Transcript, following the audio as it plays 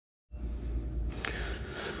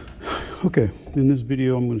Okay, in this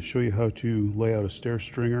video I'm going to show you how to lay out a stair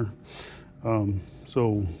stringer.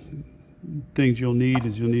 So things you'll need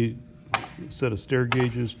is you'll need a set of stair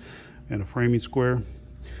gauges and a framing square.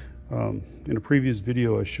 In a previous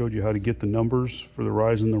video I showed you how to get the numbers for the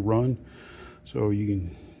rise and the run. So you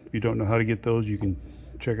can, if you don't know how to get those, you can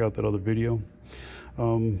check out that other video.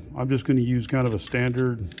 I'm just going to use kind of a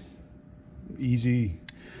standard, easy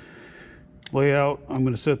layout. I'm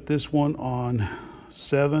going to set this one on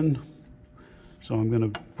 7. So I'm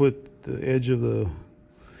going to put the edge of the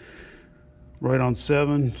right on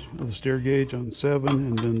 7 of the stair gauge on 7,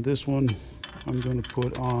 and then this one I'm going to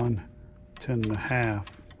put on 10.5.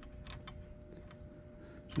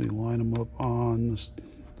 So you line them up on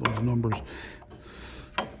those numbers.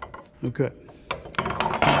 Okay.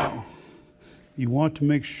 Now, you want to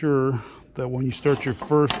make sure that when you start your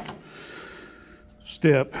first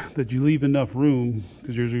step that you leave enough room,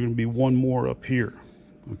 because there's going to be one more up here.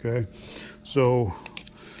 Okay, so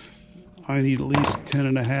I need at least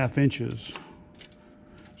 10.5 inches.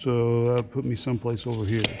 So that'll put me someplace over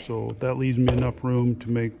here. So that leaves me enough room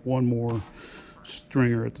to make one more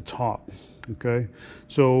stringer at the top. Okay,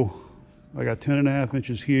 so I got 10.5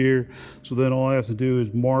 inches here. So then all I have to do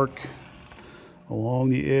is mark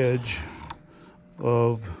along the edge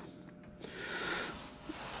of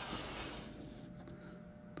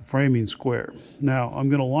framing square. Now I'm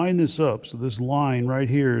going to line this up, so this line right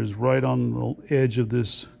here is right on the edge of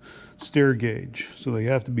this stair gauge, so they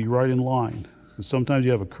have to be right in line, because sometimes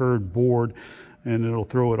you have a curved board and it'll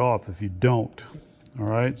throw it off if you don't. All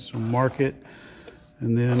right, so mark it,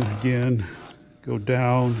 and then again go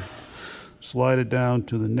down, slide it down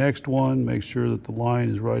to the next one, make sure that the line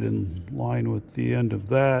is right in line with the end of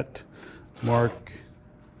that, mark.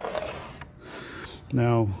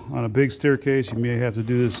 Now, on a big staircase, you may have to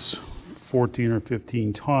do this 14 or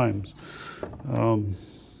 15 times. On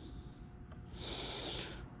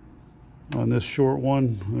this short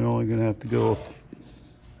one, we're only going to have to go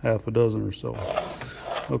half a dozen or so.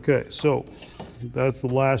 Okay, so that's the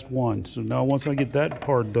last one. So now once I get that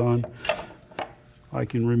part done, I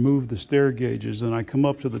can remove the stair gauges, and I come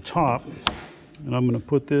up to the top, and I'm going to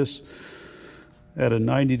put this at a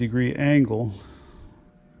 90-degree angle.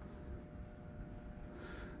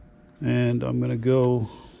 And I'm going to go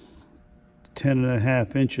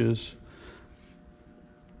 10.5 inches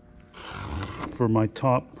for my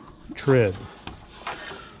top tread.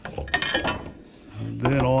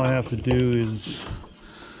 Then all I have to do is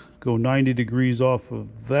go 90 degrees off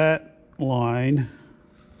of that line,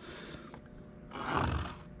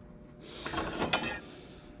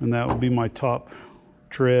 and that will be my top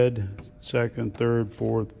tread, second, third,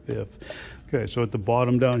 fourth, fifth. Okay, so at the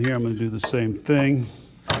bottom down here I'm going to do the same thing.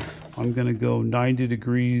 I'm going to go 90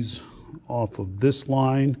 degrees off of this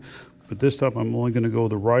line, but this time I'm only going to go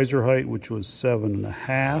the riser height, which was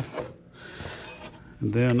 7.5,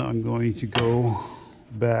 and then I'm going to go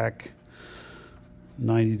back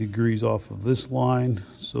 90 degrees off of this line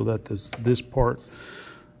so that this part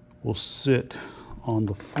will sit on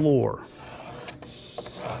the floor.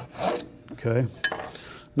 Okay,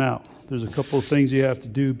 now there's a couple of things you have to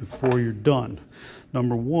do before you're done.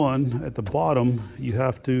 Number one, at the bottom, you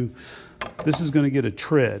have to, this is going to get a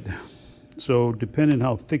tread. So depending on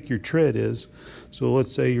how thick your tread is, so let's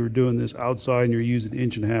say you're doing this outside and you're using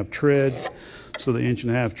 1.5 inch treads, so the 1.5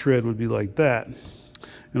 inch tread would be like that.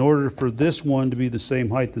 In order for this one to be the same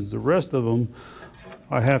height as the rest of them,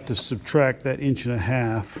 I have to subtract that 1.5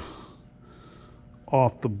 inches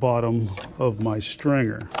off the bottom of my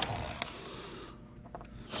stringer.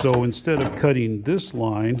 So instead of cutting this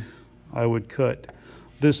line, I would cut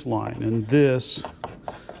this line, and this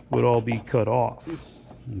would all be cut off.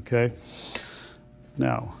 Okay,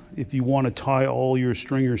 now if you want to tie all your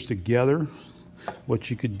stringers together,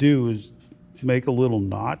 what you could do is make a little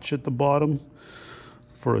notch at the bottom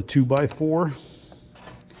for a 2x4.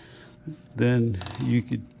 Then you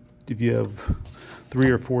could, if you have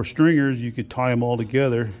 3 or 4 stringers, you could tie them all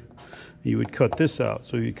together. You would cut this out,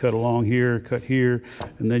 so you cut along here, cut here,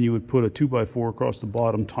 and then you would put a 2x4 across the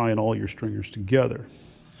bottom, tying all your stringers together.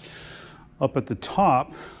 Up at the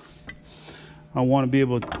top, I want to be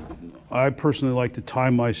able to, I personally like to tie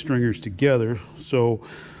my stringers together, so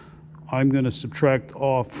I'm going to subtract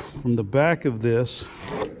off from the back of this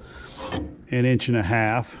 1.5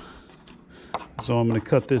 inches. So I'm going to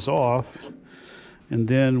cut this off, and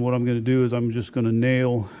then what I'm going to do is I'm just going to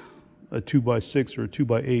nail a 2x6 or a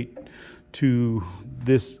 2x8 to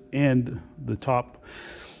this end, the top.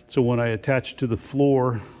 So when I attach to the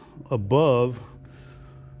floor above,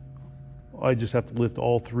 I just have to lift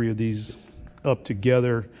all 3 of these up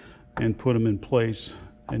together and put them in place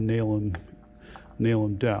and nail them nail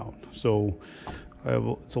them down. So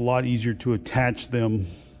it's a lot easier to attach them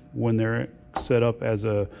when they're set up as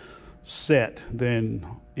a set than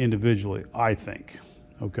individually, I think.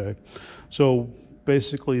 Okay, so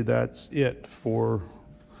basically that's it for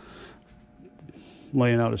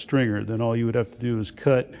laying out a stringer. Then all you would have to do is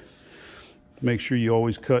cut. Make sure you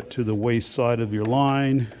always cut to the waist side of your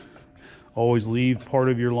line. Always leave part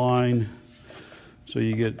of your line so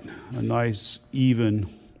you get a nice even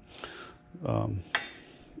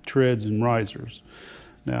treads and risers.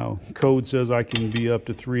 Now, code says I can be up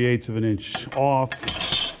to 3/8 of an inch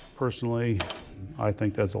off. Personally, I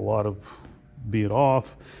think that's a lot of being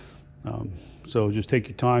off. So just take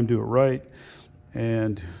your time, do it right,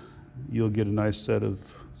 and you'll get a nice set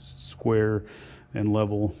of square and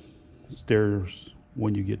level stairs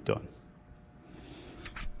when you get done.